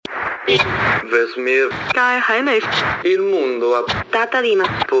Vesmir. Il mondo a potato.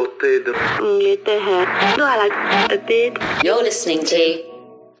 You're listening to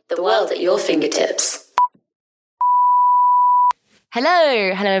The World at Your Fingertips. Hello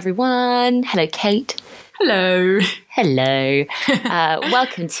everyone. Hello, Kate. Hello.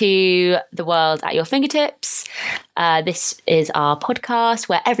 Welcome to The World at Your Fingertips. This is our podcast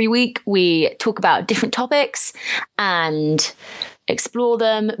where every week we talk about different topics and explore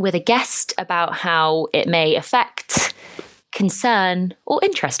them with a guest about how it may affect, concern, or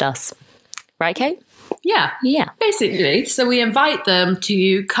interest us. Right, Kate? Yeah. Basically. So we invite them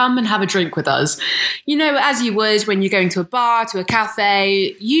to come and have a drink with us. You know, as you would when you're going to a bar, to a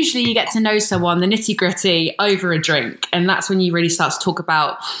cafe, usually you get to know someone, the nitty gritty, over a drink. And that's when you really start to talk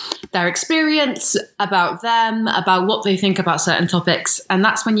about their experience, about them, about what they think about certain topics. And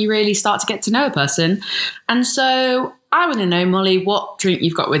that's when you really start to get to know a person. And so I want to know, Molly, what drink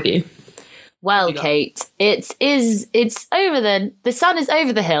you've got with you. Well, Kate, it's over the sun is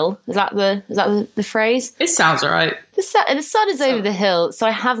over the hill. Is that the phrase? It sounds all right. The sun is over the hill. So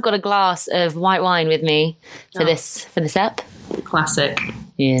I have got a glass of white wine with me for this ep. Classic.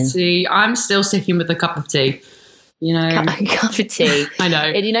 Yeah. See, I'm still sticking with a cup of tea. You know, a cup of tea. I know.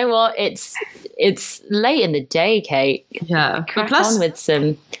 And you know what? It's late in the day, Kate. Yeah. Crack on with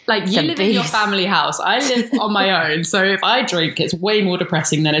some. Like, you live in your family house. I live on my own. So if I drink, it's way more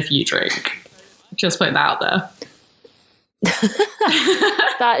depressing than if you drink. Just putting that out there.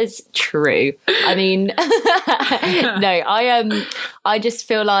 That is true. I mean, no, I just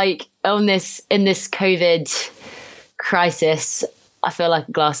feel like in this COVID crisis, I feel like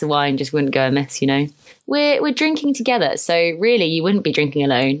a glass of wine just wouldn't go amiss, you know. We're drinking together, so really you wouldn't be drinking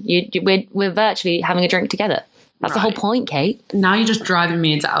alone. We're virtually having a drink together. That's the whole point, Kate. Now you're just driving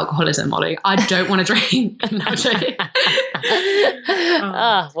me into alcoholism, Molly. I don't want to drink.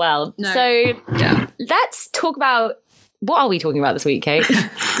 Let's talk about, what are we talking about this week, Kate?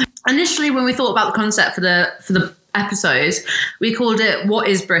 Initially, when we thought about the concept for the episode, we called it "What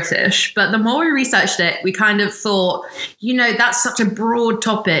is British?" But the more we researched it, we kind of thought, you know, that's such a broad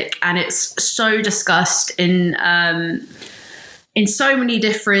topic, and it's so discussed in so many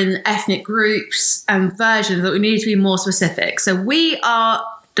different ethnic groups and versions that we need to be more specific. So we are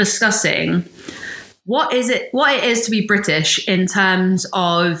discussing what it is to be British in terms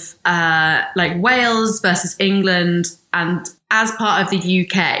of like Wales versus England, and as part of the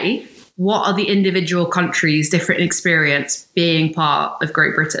UK, what are the individual countries' different experience being part of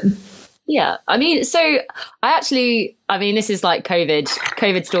Great Britain? Yeah, I mean, this is like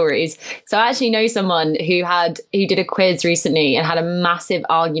COVID stories. So I actually know someone who did a quiz recently and had a massive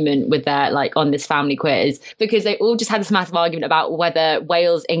argument with on this family quiz, because they all just had this massive argument about whether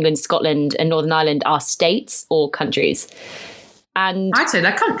Wales, England, Scotland and Northern Ireland are states or countries. And I'd say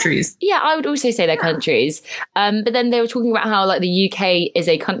they're countries. Yeah, I would also say they're countries. But then they were talking about how like the UK is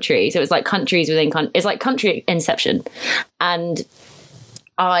a country. So it's like countries within it's like country inception. And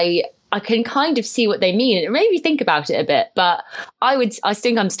I can kind of see what they mean. It made me think about it a bit, but I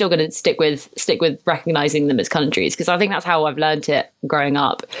think I'm still going to stick with recognizing them as countries, because I think that's how I've learned it growing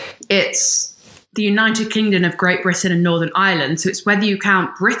up. It's the United Kingdom of Great Britain and Northern Ireland. So it's whether you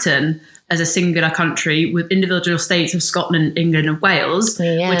count Britain as a singular country with individual states of Scotland, England and Wales,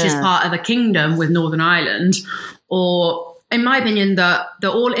 which is part of a kingdom with Northern Ireland, or in my opinion, they're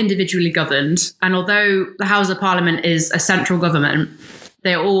all individually governed. And although the House of Parliament is a central government,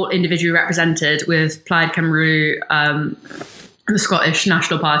 they're all individually represented with Plaid Cymru, the Scottish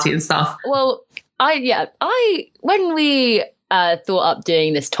National Party and stuff. Well, when we thought up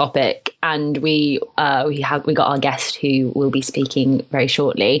doing this topic, and we got our guest who will be speaking very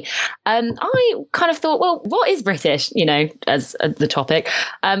shortly, I kind of thought, well, what is British, you know, as the topic,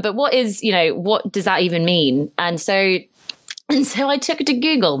 but what does that even mean? And so I took it to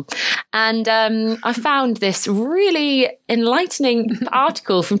Google, and I found this really enlightening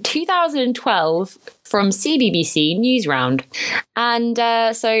article from 2012 from CBBC Newsround. And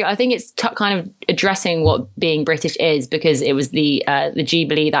so I think it's kind of addressing what being British is, because it was the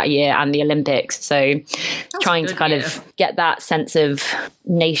Jubilee that year and the Olympics. So trying to kind of get that sense of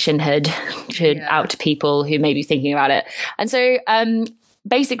nationhood out to people who may be thinking about it. And so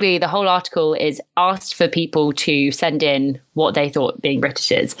basically, the whole article is asked for people to send in what they thought being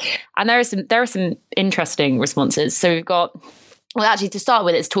British is. And there are some interesting responses. So we've got, well, actually, to start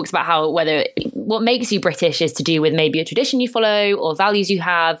with, it talks about how what makes you British is to do with maybe a tradition you follow or values you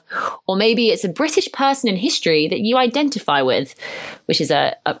have, or maybe it's a British person in history that you identify with, which is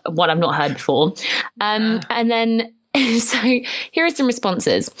one I've not heard before. And then So here are some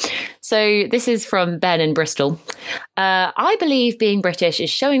responses. So this is from Ben in Bristol. I believe being British is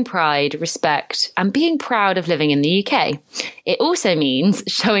showing pride, respect, and being proud of living in the UK. It also means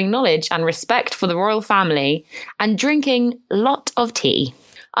showing knowledge and respect for the royal family and drinking a lot of tea.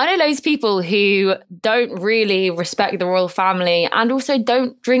 I know loads of people who don't really respect the royal family and also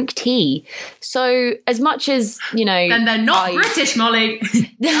don't drink tea. So as much as, you know... Then they're not British, Molly. That's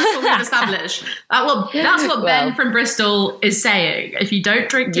what we've established. That's what Ben from Bristol is saying. If you don't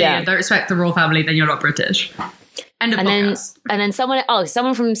drink tea and don't respect the royal family, then you're not British. End of podcast. Then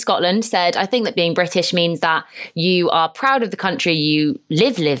someone from Scotland said, I think that being British means that you are proud of the country you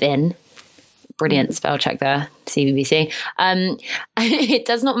live in. Brilliant spell check there, CBBC. It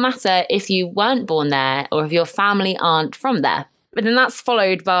does not matter if you weren't born there or if your family aren't from there. But then that's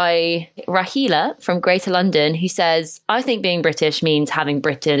followed by Rahila from Greater London, who says, I think being British means having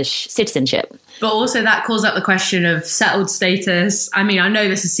British citizenship. But also that calls up the question of settled status. I mean, I know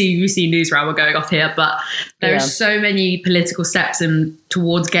this is CBBC News round we're going off here, but there are so many political steps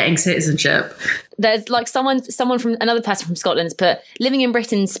towards getting citizenship. There's like someone from another person from Scotland's put living in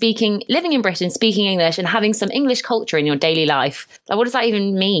Britain, speaking English and having some English culture in your daily life. Like, what does that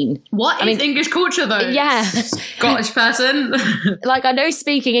even mean? What is English culture though? Yeah. Scottish person. Like, I know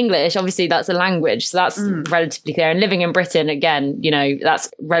speaking English, obviously that's a language, so that's relatively clear. And living in Britain, again, you know, that's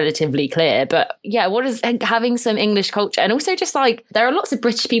relatively clear. But yeah, what is having some English culture? And also just like, there are lots of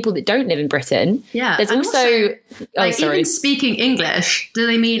British people that don't live in Britain. Yeah. There's also even speaking English, do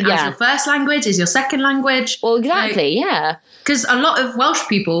they mean as your first language? Is your second language? Well, exactly, yeah. Because a lot of Welsh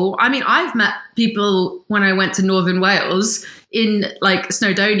people, I mean, I've met people when I went to Northern Wales in like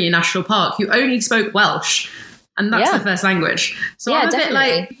Snowdonia National Park who only spoke Welsh. And that's their first language. So I'm a bit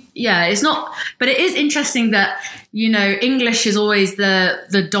like, it's not, but it is interesting that, you know, English is always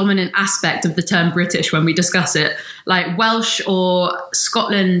the dominant aspect of the term British when we discuss it. Like Welsh or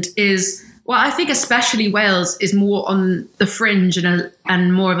Scotland is, well, I think especially Wales is more on the fringe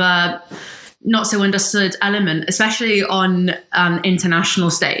and more of a not so understood element, especially on an international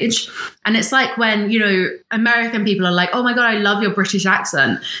stage. And it's like when, you know, American people are like, oh my God, I love your British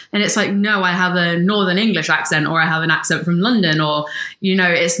accent. And it's like, no, I have a Northern English accent, or I have an accent from London, or, you know,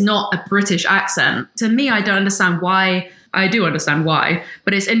 it's not a British accent. To me, I don't understand why. I do understand why,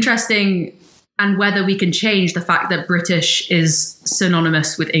 but it's interesting, and whether we can change the fact that British is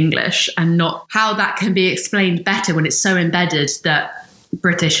synonymous with English, and not how that can be explained better when it's so embedded that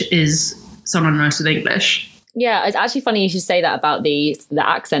British is synonymous with English. Yeah, it's actually funny you should say that about the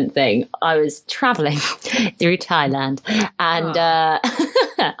accent thing. I was traveling through Thailand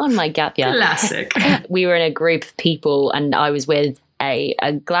and on my gap year. Classic. We were in a group of people and I was with a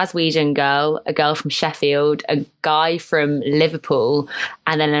Glaswegian girl, a girl from Sheffield, a guy from Liverpool,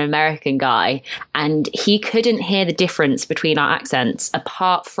 and then an American guy. And he couldn't hear the difference between our accents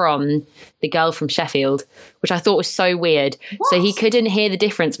apart from the girl from Sheffield, which I thought was so weird. What? So he couldn't hear the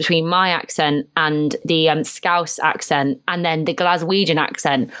difference between my accent and the Scouse accent and then the Glaswegian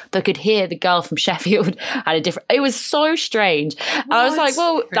accent, but could hear the girl from Sheffield had a different... It was so strange. And I was like,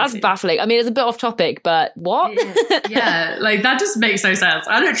 well, that's baffling. I mean, it's a bit off topic, but what? Yeah, like that just makes no sense.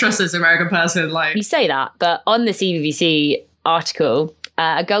 I don't trust this American person. Like, you say that, but on the CBBC article,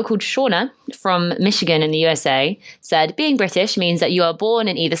 a girl called Shauna from Michigan in the USA said, being British means that you are born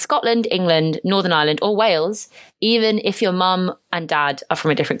in either Scotland, England, Northern Ireland or Wales, even if your mum and dad are from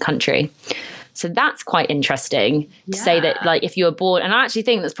a different country. So that's quite interesting to say that, like, if you were born, and I actually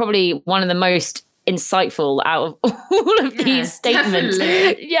think that's probably one of the most insightful out of all of these statements.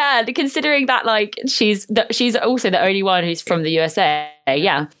 Definitely. Yeah, considering that, like, she's also the only one who's from the USA.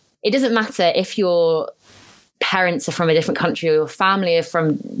 Yeah. It doesn't matter if your parents are from a different country or your family are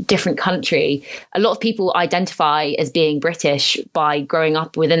from different country. A lot of people identify as being British by growing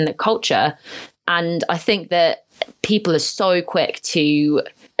up within the culture. And I think that people are so quick to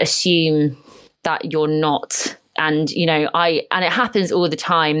assume that you're not. And, you know, and it happens all the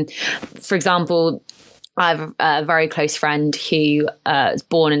time. For example, I have a very close friend who was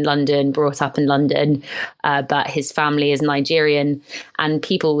born in London, brought up in London, but his family is Nigerian. And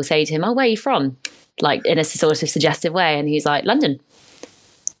people will say to him, oh, where are you from? Like in a sort of suggestive way. And he's like, London.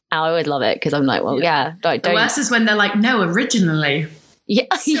 And I always love it because I'm like, well, yeah. Don't. The worst is when they're like, no, originally. Yeah.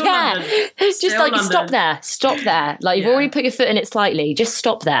 Just Still like, London. stop there. Like, you've already put your foot in it slightly. Just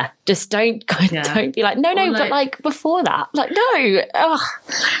stop there. Just don't be like, no, but like before that. Like, no. Ugh.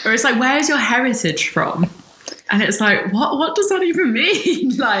 Or it's like, where's your heritage from? And it's like, what does that even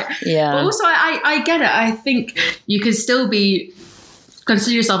mean? Like, yeah. But also, I get it. I think you can still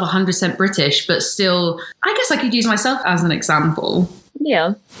consider yourself 100% British, but still, I guess I could use myself as an example.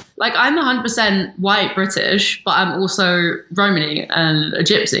 Yeah. Like, I'm 100% white British, but I'm also Romani and a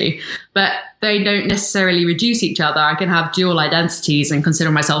Gypsy. But they don't necessarily reduce each other. I can have dual identities and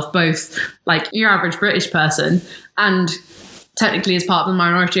consider myself both like your average British person and technically as part of a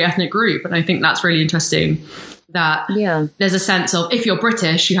minority ethnic group. And I think that's really interesting that there's a sense of, if you're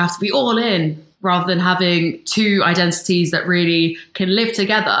British, you have to be all in, rather than having two identities that really can live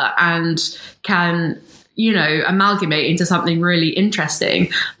together and can, you know, amalgamate into something really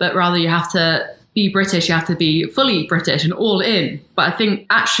interesting. But rather you have to be British, you have to be fully British and all in. But I think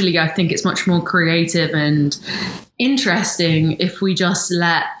it's much more creative and interesting if we just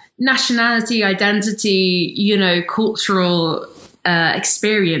let nationality, identity, you know, cultural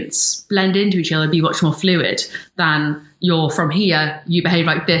experience blend into each other, be much more fluid than you're from here, you behave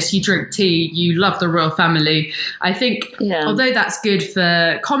like this, you drink tea, you love the royal family. I think although that's good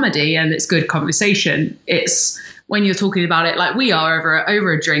for comedy and it's good conversation, it's when you're talking about it like we are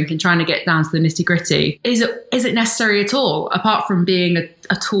over a drink and trying to get down to the nitty gritty, is it necessary at all, apart from being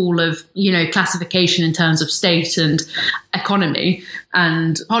a tool of, you know, classification in terms of state and economy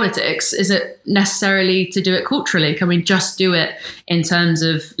and politics? Is it necessarily to do it culturally? Can we just do it in terms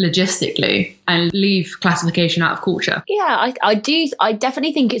of logistically and leave classification out of culture? Yeah, I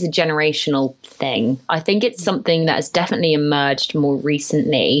definitely think it's a generational thing. I think it's something that has definitely emerged more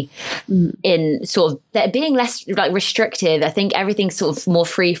recently in sort of there being less like restrictive. I think everything's sort of more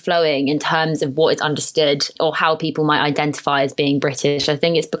free flowing in terms of what is understood or how people might identify as being British. I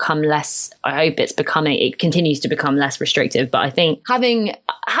think it's become less, it continues to become less restrictive. But I think having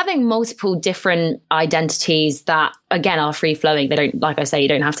multiple different identities that, again, are free flowing, they don't, like I say, you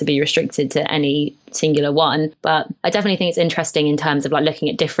don't have to be restricted to any singular one. But I definitely think it's interesting in terms of like looking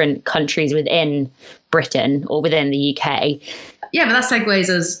at different countries within Britain or within the UK. Yeah, but that segues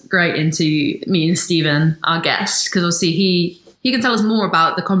us great into me and Stephen, our guest, because obviously he can tell us more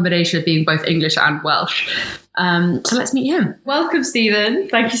about the combination of being both English and Welsh. So let's meet him. Welcome, Stephen.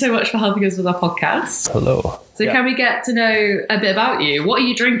 Thank you so much for helping us with our podcast. Hello. So can we get to know a bit about you? What are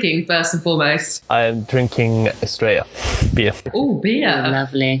you drinking first and foremost? I am drinking Estrella beer. Oh, beer.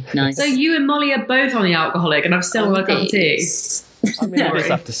 Lovely. Nice. So you and Molly are both on the alcoholic and I'm still on a cup of tea. I mean, it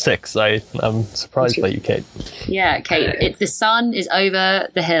is after 6. I'm surprised by you, Kate. Yeah, Kate. The sun is over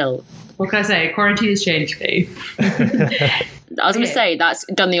the hill. What can I say? Quarantine has changed me. I was going to say, that's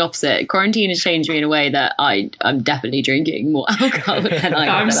done the opposite. Quarantine has changed me in a way that I'm definitely drinking more alcohol than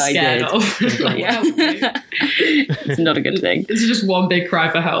I did. Of. Yeah. It's not a good thing. This is just one big cry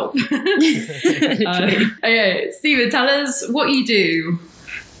for help. Okay, Stephen, tell us what you do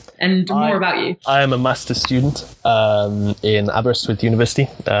and more about you. I am a master's student in Aberystwyth University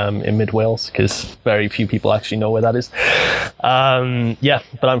in mid Wales, because very few people actually know where that is.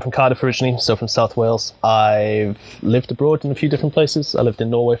 But I'm from Cardiff originally, so from South Wales. I've lived abroad in a few different places. I lived in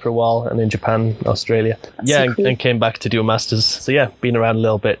Norway for a while and in Japan, Australia. So cool. And came back to do a master's. So yeah, been around a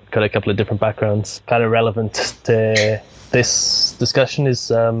little bit, got a couple of different backgrounds. Kind of relevant to this discussion is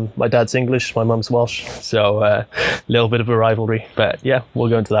my dad's English, my mum's Welsh, so a little bit of a rivalry. But yeah, we'll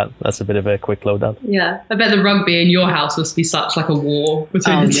go into that. That's a bit of a quick lowdown. Yeah, I bet the rugby in your house must be such like a war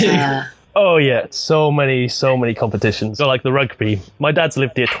between the two. Yeah. Oh yeah, so many competitions. So like the rugby, my dad's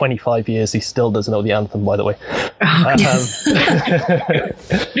lived here 25 years. He still doesn't know the anthem, by the way. But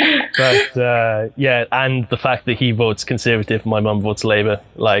and the fact that he votes Conservative, my mum votes Labour,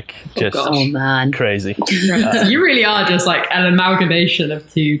 like just crazy. You really are just like an amalgamation of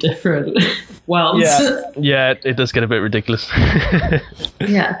two different worlds. Yeah, it does get a bit ridiculous.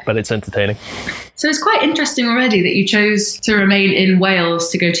 Yeah, but it's entertaining. So it's quite interesting already that you chose to remain in Wales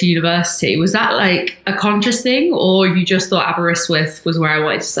to go to university. Was that like a conscious thing, or you just thought Aberystwyth was where I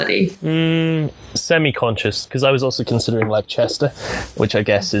wanted to study? Semi-conscious, because I was also considering like Chester, which I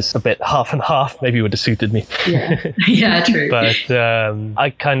guess is a bit half and half. Maybe would have suited me. Yeah, true. But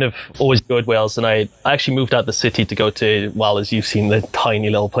I kind of always enjoyed Wales, and I actually moved out the city to go to, well, as you've seen, the tiny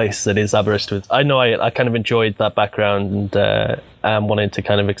little place that is Aberystwyth. I know I kind of enjoyed that background and wanted to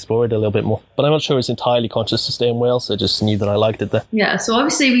kind of explore it a little bit more. But I'm not sure it's entirely conscious to stay in Wales. I just knew that I liked it there. Yeah, so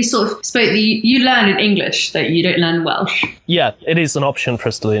obviously we sort of spoke that you learn in English, that you don't learn Welsh. Yeah, it is an option for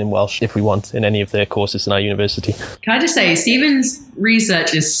us to learn Welsh if we want in any of their courses in our university. Can I just say, Stephen's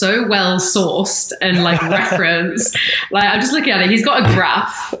research is so well sourced and like referenced. Like I'm just looking at it. He's got a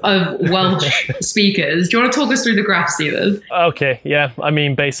graph of Welsh speakers. Do you want to talk us through the graph, Stephen? Okay, yeah. I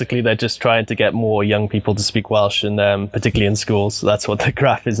mean, basically they're just trying to get more young people to speak Welsh, and particularly in schools. So that's what the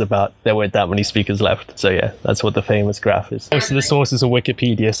graph is about. There weren't that many speakers left. So yeah, that's what the famous graph is. Most of the sources are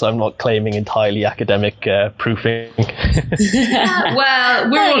Wikipedia, so I'm not claiming entirely academic proofing.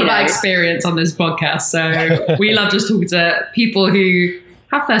 Well, we're all about experience on this podcast, so we love just talking to people who who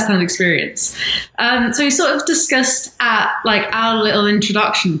have first-hand experience. So we sort of discussed at like our little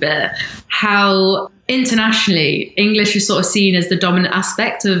introduction bit how internationally English is sort of seen as the dominant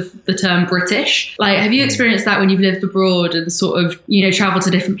aspect of the term British. Like, have you experienced that when you've lived abroad and sort of, you know, traveled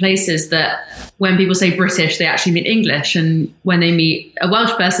to different places, that when people say British, they actually mean English, and when they meet a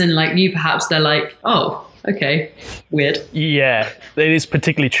Welsh person like you, perhaps they're like, oh, okay, weird. Yeah, it is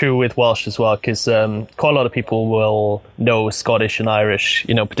particularly true with Welsh as well, because quite a lot of people will know Scottish and Irish,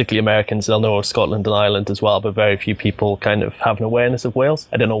 you know, particularly Americans, they'll know Scotland and Ireland as well, but very few people kind of have an awareness of Wales.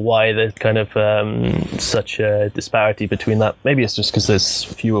 I don't know why there's kind of such a disparity between that. Maybe it's just because there's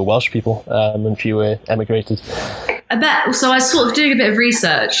fewer Welsh people and fewer emigrated. I bet. So I was sort of doing a bit of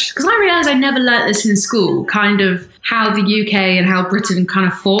research, because I realised I never learnt this in school, kind of how the UK and how Britain kind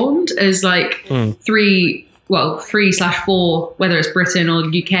of formed as like 3/4, whether it's Britain or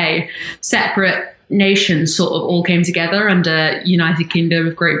the UK, separate nations sort of all came together under United Kingdom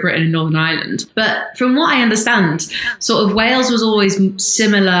of Great Britain and Northern Ireland. But from what I understand, sort of Wales was always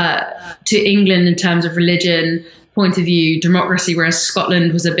similar to England in terms of religion, point of view, democracy, whereas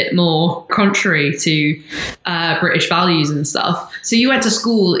Scotland was a bit more contrary to British values and stuff. So you went to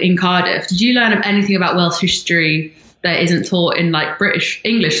school in Cardiff. Did you learn anything about Welsh history that isn't taught in like British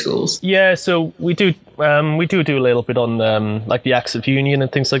English schools? Yeah, so we do a little bit on like the Acts of Union and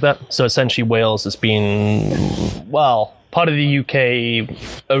things like that. So essentially Wales has been, well, part of the UK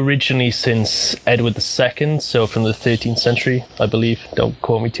originally since Edward II, so from the 13th century, I believe. Don't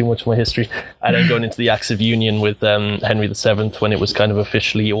quote me too much on my history. And then going into the Acts of Union with Henry VII, when it was kind of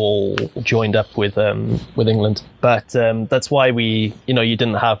officially all joined up with England. But that's why you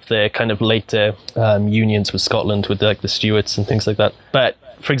didn't have the kind of later unions with Scotland, with like the Stuarts and things like that. But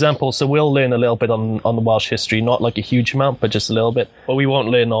for example, so we'll learn a little bit on the Welsh history, not like a huge amount, but just a little bit. But we won't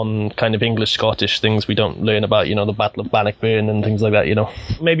learn on kind of English, Scottish things. We don't learn about, you know, the Battle of Bannockburn and things like that, you know.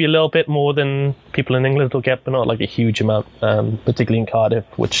 Maybe a little bit more than people in England will get, but not like a huge amount, particularly in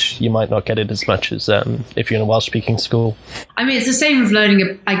Cardiff, which you might not get it as much as if you're in a Welsh-speaking school. I mean, it's the same with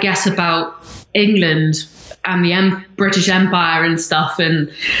learning, I guess, about England and the British Empire and stuff,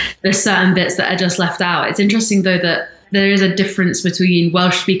 and there's certain bits that are just left out. It's interesting, though, that there is a difference between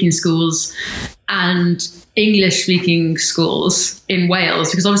Welsh-speaking schools and English-speaking schools in Wales,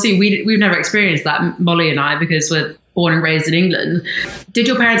 because obviously we've never experienced that, Molly and I, because we're born and raised in England. Did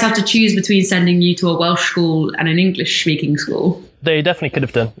your parents have to choose between sending you to a Welsh school and an English-speaking school? They definitely could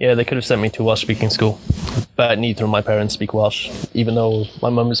have done. Yeah, they could have sent me to a Welsh-speaking school. But neither of my parents speak Welsh, even though my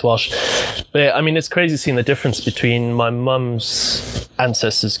mum is Welsh. But I mean, it's crazy seeing the difference between my mum's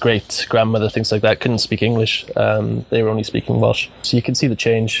ancestors, great-grandmother, things like that, couldn't speak English. They were only speaking Welsh. So you can see the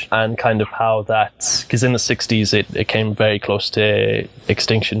change and kind of how that... Because in the 60s, it came very close to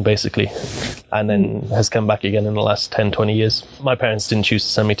extinction, basically, and then has come back again in the last 10, 20 years. My parents didn't choose to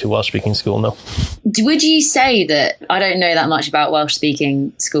send me to a Welsh-speaking school, no. Would you say that... I don't know that much about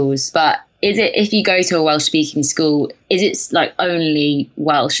Welsh-speaking schools, but is it, if you go to a Welsh-speaking school, is it like only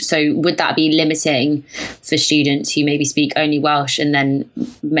Welsh? So would that be limiting for students who maybe speak only Welsh and then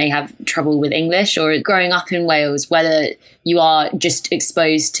may have trouble with English? Or growing up in Wales, whether you are just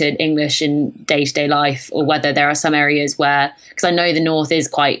exposed to English in day-to-day life, or whether there are some areas where, because I know the north is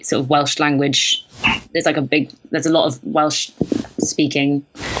quite sort of Welsh language, there's a lot of Welsh speaking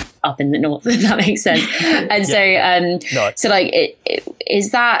up in the north, if that makes sense. And so like,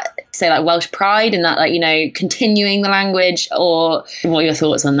 is that, say, like Welsh pride and that, like, you know, continuing the language, or what are your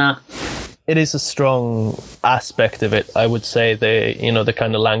thoughts on that? It is a strong aspect of it. I would say the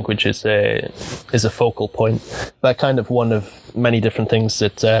kind of language is a focal point, but kind of one of many different things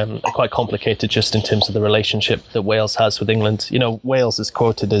that are quite complicated just in terms of the relationship that Wales has with England. You know, Wales is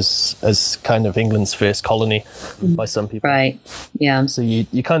quoted as kind of England's first colony by some people. Right. Yeah. So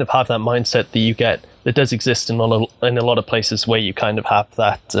you kind of have that mindset that does exist in a lot of places where you kind of have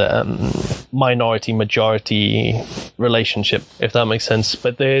that minority majority relationship, if that makes sense.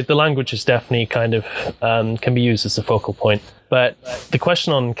 But the language is definitely kind of can be used as a focal point. But the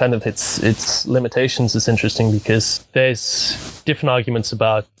question on kind of its limitations is interesting, because there's different arguments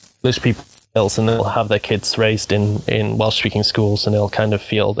about English people, and they'll have their kids raised in Welsh-speaking schools, and they'll kind of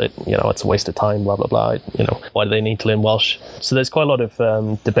feel that, you know, it's a waste of time, blah, blah, blah. You know, why do they need to learn Welsh? So there's quite a lot of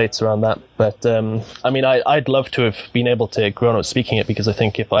debates around that. But I mean, I'd love to have been able to grown up speaking it, because I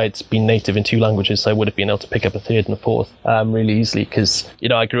think if I'd been native in 2 languages, I would have been able to pick up a 3rd and a 4th really easily. Because, you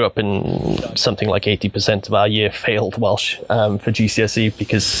know, I grew up in something like 80% of our year failed Welsh for GCSE,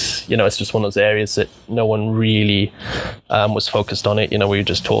 because, you know, it's just one of those areas that no one really was focused on it. You know, we were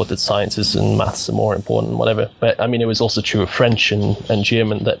just taught that sciences and maths are more important, whatever. But I mean, it was also true of French and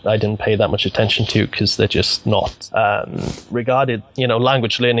German that I didn't pay that much attention to, because they're just not regarded. You know,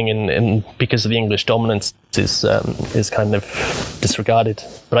 language learning in because of the English dominance is kind of disregarded.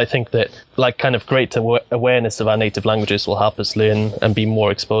 But I think that like kind of greater awareness of our native languages will help us learn and be more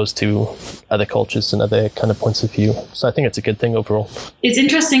exposed to other cultures and other kind of points of view. So I think it's a good thing overall. It's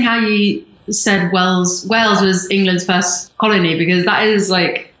interesting how you said Wales was England's first colony, because that is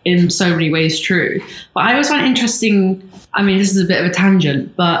like in so many ways true. But I always find it interesting, I mean, this is a bit of a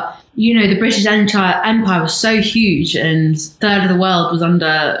tangent, but you know, the British Empire was so huge, and 1/3 of the world was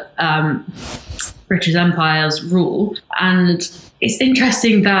under British Empire's rule. And it's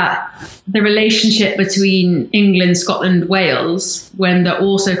interesting that the relationship between England, Scotland, Wales, when they're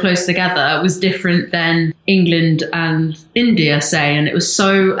all so close together, was different than England and India, say, and it was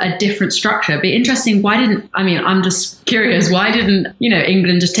so a different structure. But interesting, I'm just curious, why didn't, you know,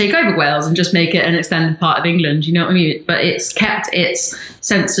 England just take over Wales and just make it an extended part of England? You know what I mean? But it's kept its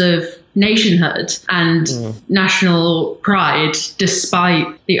sense of nationhood and national pride despite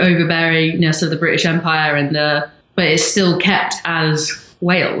the overbearingness of the British Empire but it's still kept as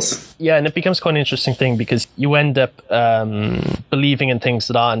Wales. Yeah, and it becomes quite an interesting thing, because you end up believing in things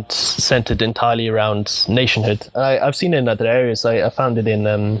that aren't centered entirely around nationhood. I've seen it in other areas. I found it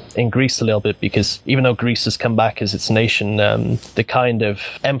in Greece a little bit, because even though Greece has come back as its nation, the kind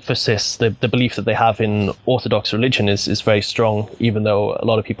of emphasis, the belief that they have in Orthodox religion is very strong, even though a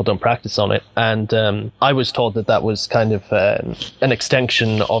lot of people don't practice on it. And I was told that was kind of an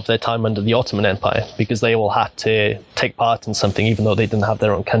extension of their time under the Ottoman Empire, because they all had to take part in something, even though they didn't have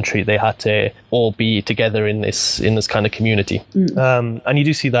their own country. They had to all be together in this kind of community. And you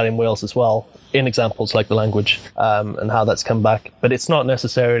do see that in Wales as well, in examples like the language and how that's come back. But it's not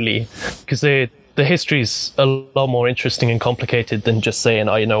necessarily, because the history is a lot more interesting and complicated than just saying,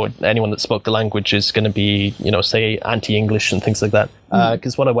 oh, you know, anyone that spoke the language is going to be, you know, say anti-English and things like that.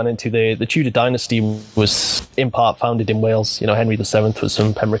 Because what I went into, the Tudor dynasty was in part founded in Wales. You know, Henry VII was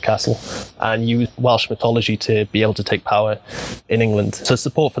from Pembroke Castle and used Welsh mythology to be able to take power in England. So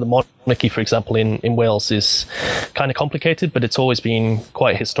support for the monarchy, for example, in Wales is kind of complicated, but it's always been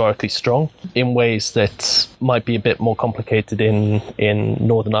quite historically strong in ways that might be a bit more complicated in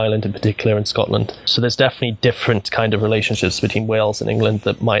Northern Ireland in particular, and Scotland. So there's definitely different kind of relationships between Wales and England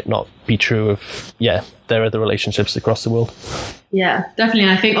that might not be true of, their other relationships across the world. Yeah, definitely.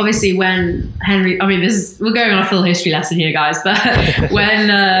 And I think obviously when we're going on a full history lesson here, guys, but when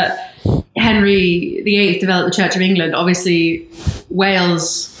Henry VIII developed the Church of England, obviously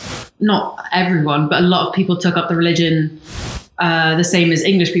Wales, not everyone, but a lot of people took up the religion the same as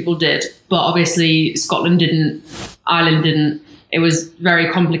English people did. But obviously Scotland didn't, Ireland didn't. It was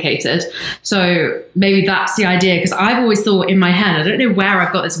very complicated. So maybe that's the idea, because I've always thought in my head, I don't know where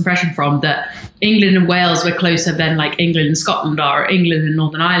I've got this impression from, that England and Wales were closer than like England and Scotland are, or England and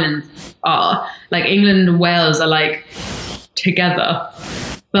Northern Ireland are. Like England and Wales are like together.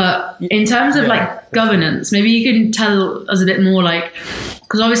 But in terms of like governance, maybe you can tell us a bit more, like,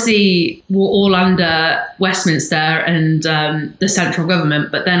 because obviously we're all under Westminster and the central government,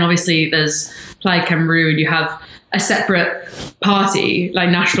 but then obviously there's Plaid Cymru and you have a separate party, like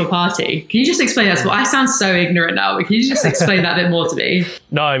National Party. Can you just explain that? Well, I sound so ignorant now, but can you just explain that a bit more to me?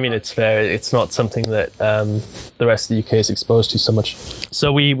 No, I mean, it's fair. It's not something that the rest of the UK is exposed to so much.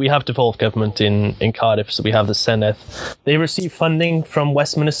 So we have devolved government in Cardiff. So we have the Senedd. They receive funding from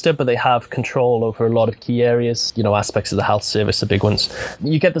Westminster, but they have control over a lot of key areas. You know, aspects of the health service are big ones.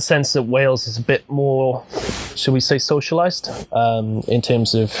 You get the sense that Wales is a bit more, should we say, socialised in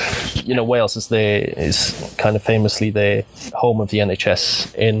terms of, you know, Wales is kind of famously the home of the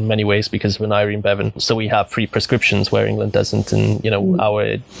NHS in many ways because of an Irene Bevan. So we have free prescriptions where England doesn't, and, you know,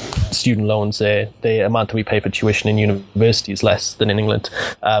 our student loans, the amount that we pay for tuition in university is less than in England,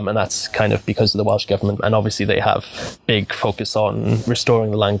 and that's kind of because of the Welsh government. And obviously they have big focus on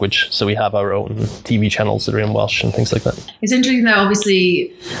restoring the language, so we have our own TV channels that are in Welsh and things like that. It's interesting though,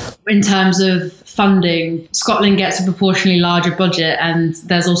 obviously in terms of funding, Scotland gets a proportionally larger budget, and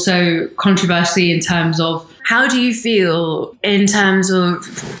there's also controversy in terms of how do you feel in terms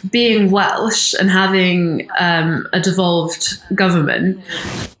of being Welsh and having a devolved government,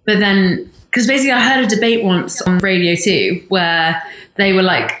 but then, because basically I heard a debate once on Radio 2 where they were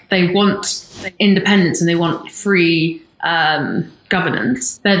like, they want independence and they want free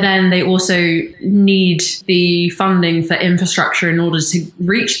governance, but then they also need the funding for infrastructure in order to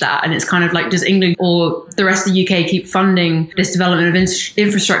reach that. And it's kind of like, does England or the rest of the UK keep funding this development of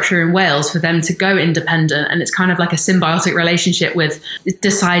infrastructure in Wales for them to go independent? And it's kind of like a symbiotic relationship with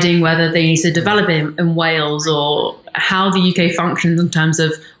deciding whether they need to develop it in Wales, or how the UK functions in terms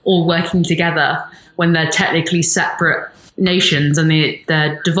of all working together when they're technically separate nations, and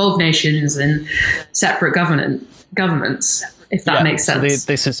they're devolved nations and separate governments, if that makes sense. So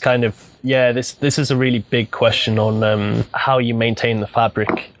this is kind of, this is a really big question on how you maintain the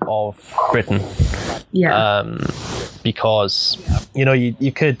fabric of Britain. Because,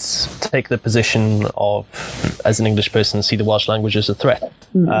 you could take the position of, as an English person, see the Welsh language as a threat,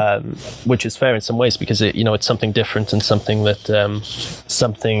 which is fair in some ways, because it's something different and something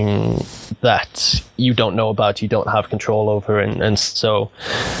that you don't know about, you don't have control over, and so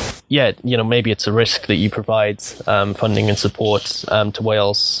maybe it's a risk that you provide funding and support to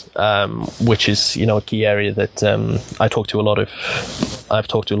Wales, which is a key area that I've talked to a lot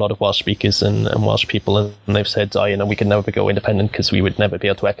of Welsh speakers and Welsh people, and they've said, we could never go independent because we would never be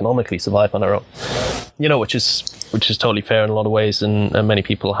able to economically survive on our own. Which is totally fair in a lot of ways, and many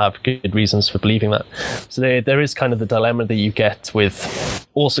people have good reasons for believing that. So there is kind of the dilemma that you get with,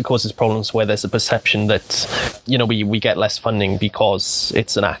 also causes problems where there's a perception that we get less funding because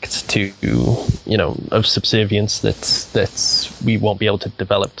it's an act to of subservience that we won't be able to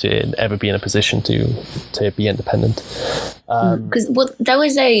develop to ever be in a position to be independent. Because there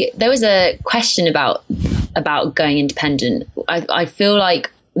was a question about going independent. I feel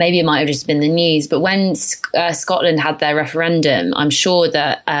like maybe it might have just been the news, but when Scotland had their referendum, I'm sure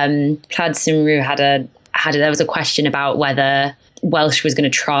that Plaid Cymru there was a question about whether Welsh was going to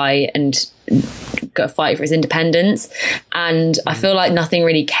try and go fight for its independence, and I feel like nothing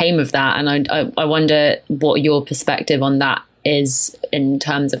really came of that. And I wonder what your perspective on that is, in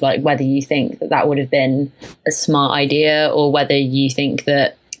terms of like whether you think that would have been a smart idea, or whether you think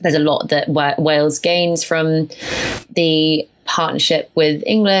that there's a lot that Wales gains from the partnership with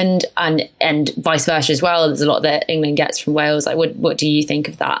England, and vice versa as well. There's a lot that England gets from Wales. Like, what do you think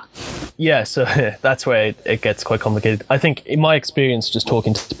of that? Yeah, so that's where it gets quite complicated. I think, in my experience, just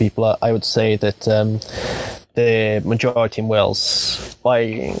talking to people, I would say that the majority in Wales, by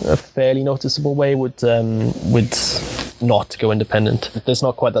a fairly noticeable way, would not go independent. There's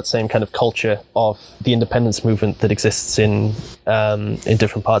not quite that same kind of culture of the independence movement that exists in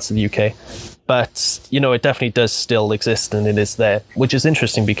different parts of the UK. But, it definitely does still exist, and it is there, which is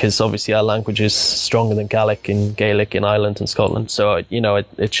interesting because obviously our language is stronger than Gaelic and Gaelic in Ireland and Scotland. So,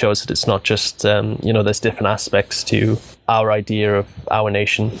 it shows that it's not just, there's different aspects to our idea of our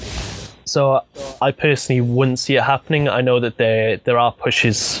nation. So I personally wouldn't see it happening. I know that there are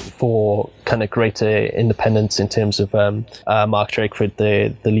pushes for kind of greater independence in terms of Mark Drakeford,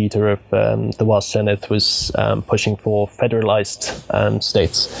 the leader of the Welsh Senedd, was pushing for federalised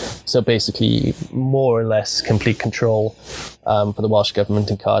states. So basically more or less complete control for the Welsh government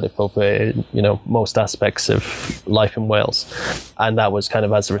in Cardiff over, most aspects of life in Wales. And that was kind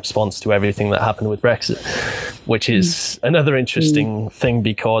of as a response to everything that happened with Brexit, which is another interesting thing,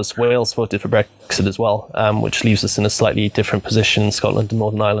 because Wales voted for Brexit as well, which leaves us in a slightly different position in Scotland and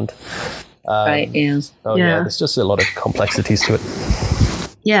Northern Ireland. Right, yeah. So there's just a lot of complexities to it.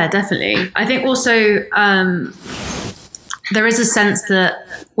 Yeah, definitely. I think also there is a sense that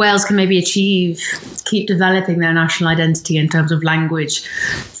Wales can maybe keep developing their national identity in terms of language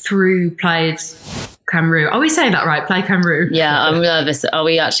through Plaid Cymru. Are we saying that right? Plaid Cymru? Yeah, I'm nervous. Are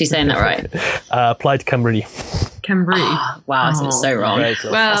we actually saying that right? Plaid Cymru. Cymru. Wow, I said it so wrong. Well,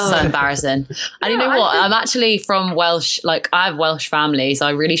 that's so embarrassing. And you know what? I'm actually from Welsh. Like, I have Welsh family, so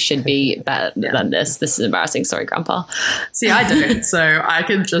I really should be better than this. This is embarrassing. Sorry, Grandpa. See, I don't, so I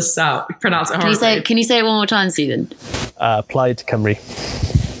can just pronounce it horribly. Can you say it one more time, Stephen? Plaid Cymru.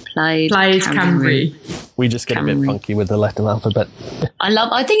 Plaid Cymru. We just get a bit funky with the Latin alphabet.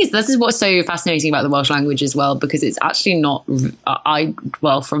 I think this is what's so fascinating about the Welsh language as well, because it's actually not,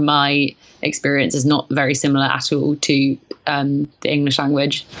 from my experience, is not very similar at all to the English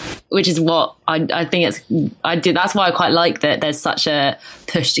language, which is what I think that's why I quite like that there's such a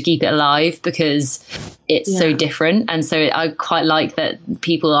push to keep it alive, because it's so different. And so I quite like that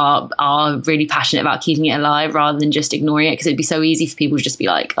people are really passionate about keeping it alive rather than just ignoring it, because it'd be so easy for people to just be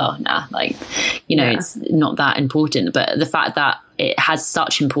like, oh, nah, like, it's not that important. But the fact that it has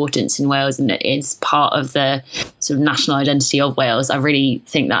such importance in Wales and it is part of the sort of national identity of Wales, I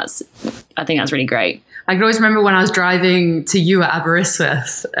think that's really great. I can always remember when I was driving to you at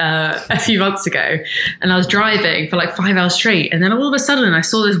Aberystwyth a few months ago, and I was driving for like 5 hours straight, and then all of a sudden I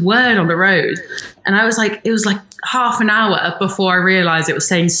saw this word on the road, and I was like, it was like half an hour before I realized it was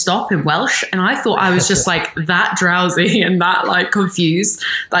saying stop in Welsh, and I thought I was just like that drowsy and that like confused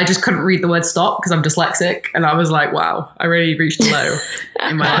that I just couldn't read the word stop because I'm dyslexic, and I was like, wow, I really reached a low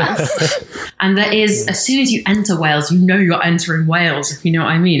in my life. And there is, as soon as you enter Wales, you know you're entering Wales, if you know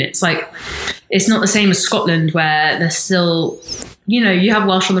what I mean. It's like, it's not the same as Scotland where there's still, you know, you have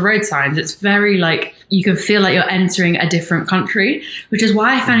Welsh on the road signs. It's very like, you can feel like you're entering a different country, which is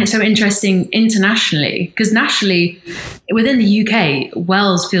why I found it so interesting internationally. Because nationally, within the UK,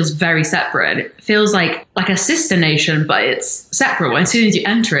 Wales feels very separate. It feels like a sister nation, but it's separate. As soon as you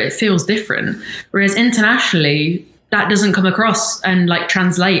enter it, it feels different. Whereas internationally, that doesn't come across and like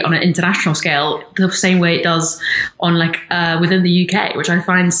translate on an international scale the same way it does on like within the UK, which I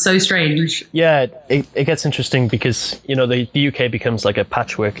find so strange. Yeah, it gets interesting because, you know, the UK becomes like a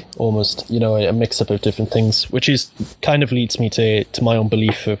patchwork almost, you know, a mix-up of different things, which is kind of leads me to my own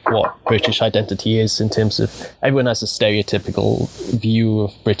belief of what British identity is, in terms of everyone has a stereotypical view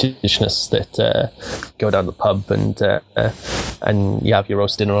of Britishness that go down the pub and you have your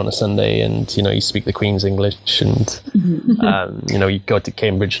roast dinner on a Sunday, and, you know, you speak the Queen's English, and you know, you go to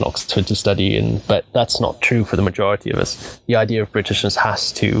Cambridge and Oxford to study, but that's not true for the majority of us. The idea of Britishness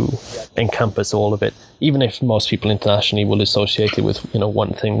has to encompass all of it, even if most people internationally will associate it with, you know,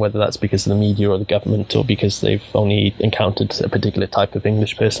 one thing, whether that's because of the media or the government, or because they've only encountered a particular type of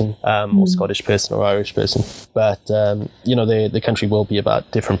English person, or Scottish person or Irish person. But you know, the country will be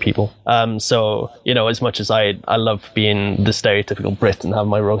about different people. So, you know, as much as I love being the stereotypical Brit and have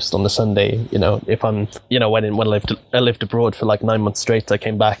my roast on the Sunday, you know, if I'm, you know, when I lived abroad for like 9 months straight, I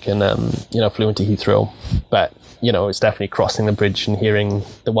came back and you know, flew into Heathrow, but, you know, it's definitely crossing the bridge and hearing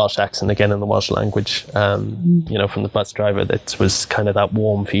the Welsh accent again in the Welsh language, you know, from the bus driver. That was kind of that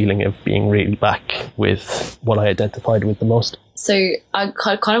warm feeling of being really back with what I identified with the most. So I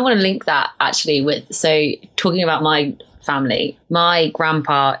kind of want to link that actually with, so talking about my family, my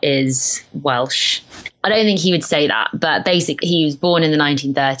grandpa is Welsh. I don't think he would say that, but basically he was born in the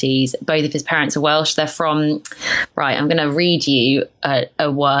 1930s. Both of his parents are Welsh. They're from, right, I'm going to read you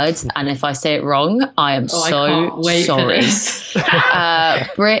a word, and if I say it wrong, I am so sorry.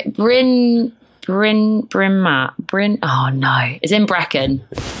 Bryn, oh no, it's in Brecon.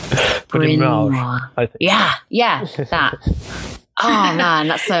 Bryn, I think. Yeah, that. Oh man,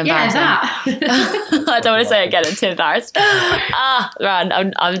 that's so embarrassing. I don't want to say it again, I'm too embarrassed. Man,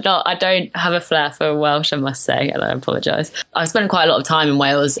 I'm not, I don't have a flair for Welsh, I must say, and I apologise. I've spent quite a lot of time in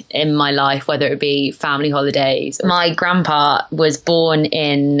Wales in my life, whether it be family holidays. My grandpa was born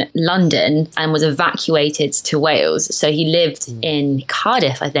in London and was evacuated to Wales. So he lived in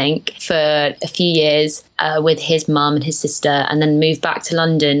Cardiff, I think, for a few years. With his mum and his sister, and then moved back to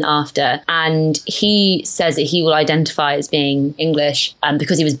London after. And he says that he will identify as being English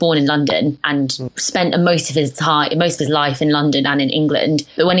because he was born in London and spent most of his life in London and in England.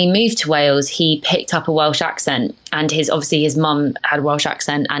 But when he moved to Wales, he picked up a Welsh accent. And his mum had a Welsh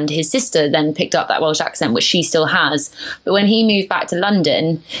accent, and his sister then picked up that Welsh accent, which she still has. But when he moved back to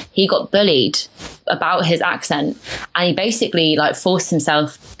London, he got bullied about his accent, and he basically like forced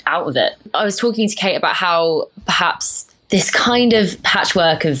himself out of it. I was talking to Kate about how perhaps this kind of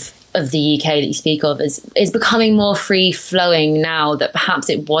patchwork of the UK that you speak of is becoming more free flowing now that perhaps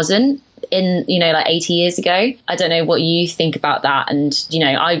it wasn't in, you know, like 80 years ago. I don't know what you think about that. And, you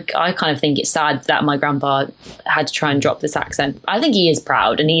know, I kind of think it's sad that my grandpa had to try and drop this accent. I think he is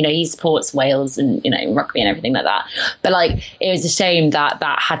proud, and, you know, he supports Wales and, you know, rugby and everything like that. But like, it was a shame that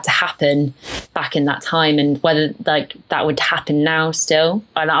had to happen back in that time, and whether like that would happen now still.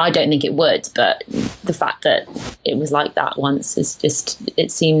 And I don't think it would, but the fact that it was like that once is just,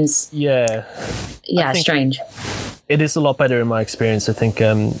 it seems strange. It is a lot better in my experience. I think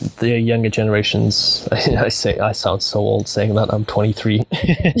the younger generations, I sound so old saying that, I'm 23.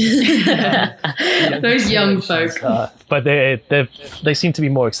 Those young folk. But they seem to be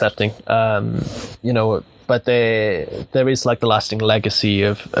more accepting, you know, but there is like the lasting legacy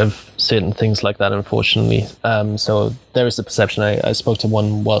of certain things like that, unfortunately. So there is the perception. I spoke to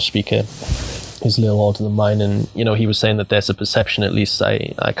one Welsh speaker who's a little older than mine, and, you know, he was saying that there's a perception, at least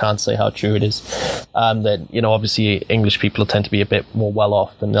I can't say how true it is, that, you know, obviously English people tend to be a bit more well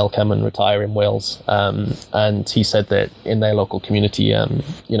off and they'll come and retire in Wales, and he said that in their local community,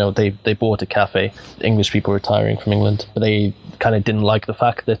 you know, they bought a cafe, English people retiring from England, but they kind of didn't like the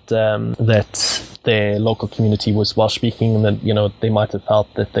fact that their local community was Welsh speaking, and that, you know, they might have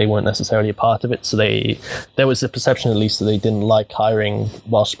felt that they weren't necessarily a part of it. So there was a perception, at least, that they didn't like hiring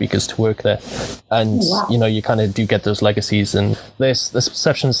Welsh speakers to work there. And, you know, you kind of do get those legacies, and there's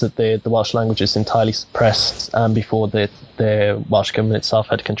perceptions that the Welsh language is entirely suppressed before the Welsh government itself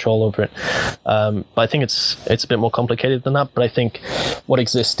had control over it. But I think it's a bit more complicated than that. But I think what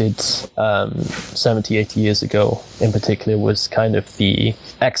existed 70, 80 years ago in particular was kind of the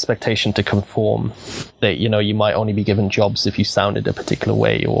expectation to conform, that, you know, you might only be given jobs if you sounded a particular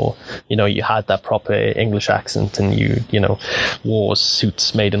way, or, you know, you had that proper English accent, and you know, wore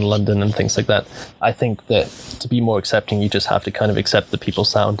suits made in London and things like that. I think that to be more accepting, you just have to kind of accept that people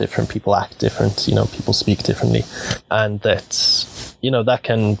sound different, people act different, you know, people speak differently, and that, you know, that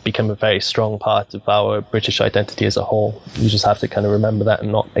can become a very strong part of our British identity as a whole. You just have to kind of remember that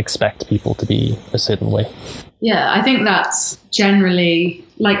and not expect people to be a certain way. Yeah, I think that's generally,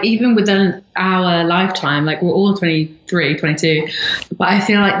 like, even within our lifetime, like, we're all 23, 22, but I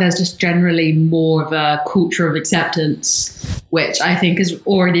feel like there's just generally more of a culture of acceptance, which I think is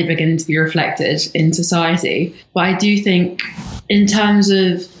already beginning to be reflected in society. But I do think in terms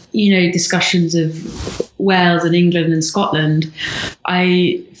of, you know, discussions of Wales and England and Scotland,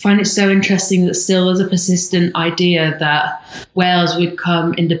 I find it so interesting that still there's a persistent idea that Wales would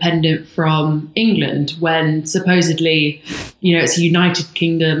come independent from England, when supposedly, you know, it's a united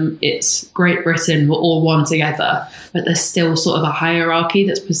kingdom, it's Great Britain, we're all one together, but there's still sort of a hierarchy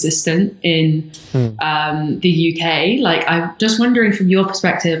that's persistent in the UK. Like, I'm just wondering from your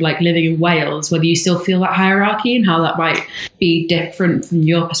perspective, like living in Wales, whether you still feel that hierarchy and how that might be different from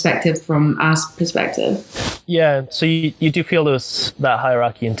your perspective from our perspective. Yeah, so you do feel that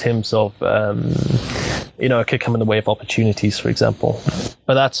hierarchy in terms of, you know, it could come in the way of opportunities, for example.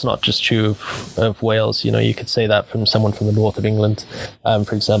 But that's not just true of Wales. You know, you could say that from someone from the north of England.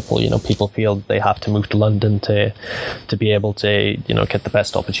 For example, you know, people feel they have to move to London to be able to, you know, get the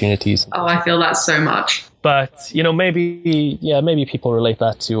best opportunities. Oh, I feel that so much. But, you know, maybe people relate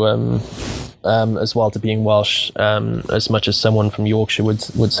that to as well, to being Welsh, as much as someone from Yorkshire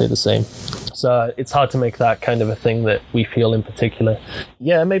would say the same. So it's hard to make that kind of a thing that we feel in particular.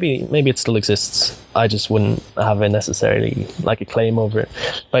 Yeah, maybe it still exists. I just wouldn't have necessarily like a claim over it.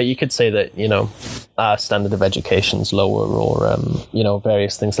 But you could say that, you know, our standard of education's lower, or you know,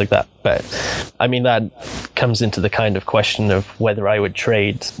 various things like that. But I mean, that comes into the kind of question of whether I would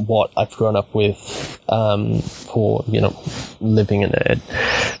trade what I've grown up with for, you know, living in a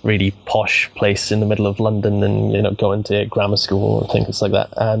really posh place in the middle of London and, you know, going to grammar school or things like that.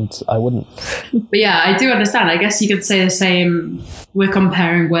 And I wouldn't. But yeah, I do understand. I guess you could say the same. We're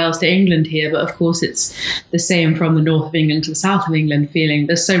comparing Wales to England here, but of course it's the same from the north of England to the south of England, feeling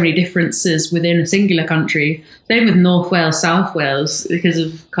there's so many differences within a singular country. Same with North Wales, South Wales, because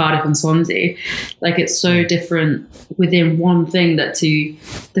of Cardiff and Swansea. Like, it's so different within one thing that to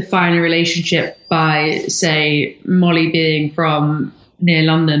define a relationship by, say, Molly being from near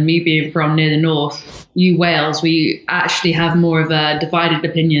London, me being from near the north, you Wales, we actually have more of a divided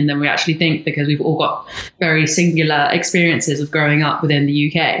opinion than we actually think, because we've all got very singular experiences of growing up within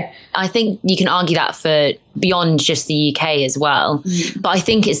the UK. I think you can argue that for beyond just the UK as well. But I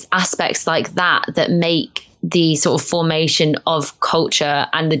think it's aspects like that that make the sort of formation of culture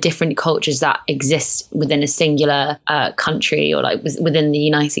and the different cultures that exist within a singular country, or like within the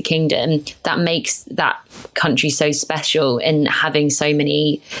United Kingdom, that makes that country so special in having so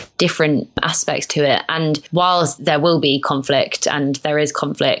many different aspects to it. And whilst there will be conflict, and there is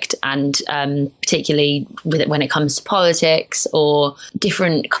conflict, and particularly when it comes to politics or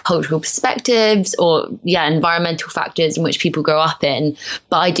different cultural perspectives, or environmental factors in which people grow up in,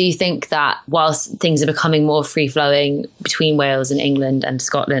 but I do think that whilst things are becoming more free-flowing between Wales and England and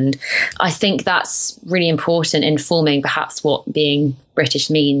Scotland, I think that's really important in forming perhaps what being British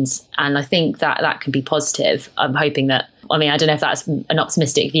means. And I think that can be positive. I'm hoping that, I mean, I don't know if that's an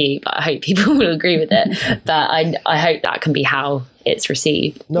optimistic view, but I hope people will agree with it. But I hope that can be how it's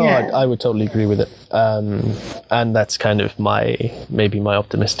received. No, yeah. I would totally agree with it. And that's kind of maybe my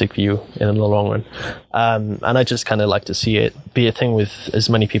optimistic view in the long run. And I just kind of like to see it be a thing with as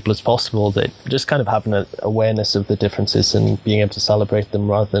many people as possible, that just kind of having an awareness of the differences and being able to celebrate them,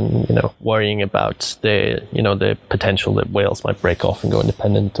 rather than, you know, worrying about the potential that Wales might break off and go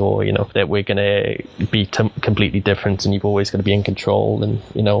independent, or, you know, that we're going to be completely different and you've always got to be in control, and,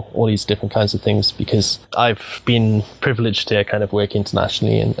 you know, all these different kinds of things. Because I've been privileged to kind of of work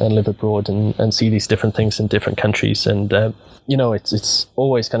internationally and live abroad and see these different things in different countries. And it's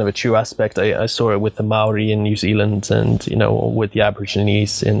always kind of a true aspect. I saw it with the Maori in New Zealand, and with the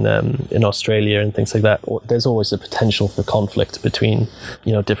Aborigines in Australia and things like that. There's always a potential for conflict between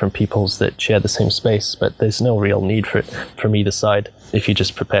different peoples that share the same space, but there's no real need for it from either side if you're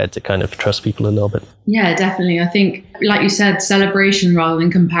just prepared to kind of trust people a little bit. Yeah, definitely. I think, like you said, celebration rather than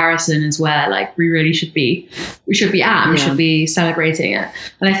comparison is where we really should be. We should be at. And we should be celebrating it.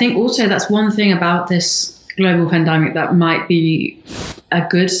 And I think also that's one thing about this global pandemic that might be a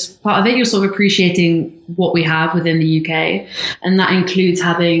good part of it. You're sort of appreciating what we have within the UK, and that includes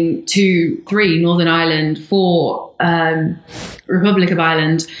having 2, 3 Northern Ireland, 4 Republic of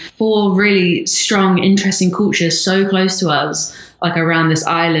Ireland, 4 really strong, interesting cultures so close to us, around this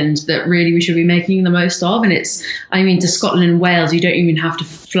island, that really we should be making the most of. And to Scotland and Wales, you don't even have to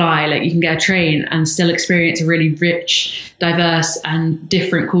fly. You can get a train and still experience a really rich, diverse and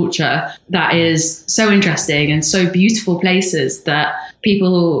different culture that is so interesting and so beautiful places that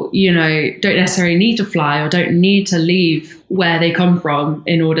people, don't necessarily need to fly or don't need to leave where they come from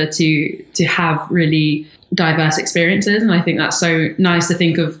in order to have really diverse experiences. And I think that's so nice to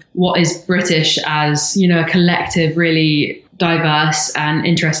think of what is British as, a collective, really diverse and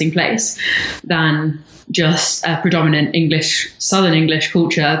interesting place than just a predominant Southern English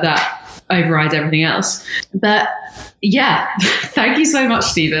culture that overrides everything else. But yeah, thank you so much,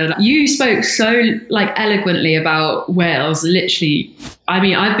 Stephen. You spoke so eloquently about Wales. Literally,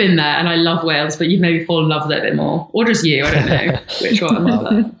 I've been there and I love Wales, but you've maybe fallen in love with it a bit more. Or just you, I don't know which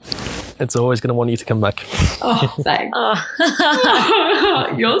one. It's always going to want you to come back. Oh, thanks.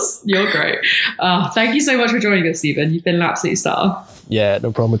 You're great. Thank you so much for joining us, Stephen. You've been an absolute star. Yeah,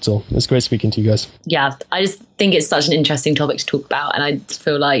 no problem at all. It's great speaking to you guys. Yeah, I just think it's such an interesting topic to talk about. And I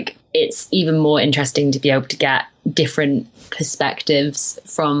feel like it's even more interesting to be able to get different perspectives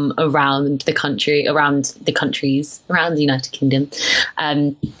from around the countries, around the United Kingdom.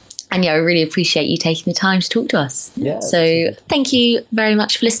 And I really appreciate you taking the time to talk to us. Yeah. So thank you very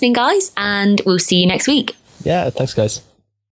much for listening, guys, and we'll see you next week. Yeah, thanks, guys.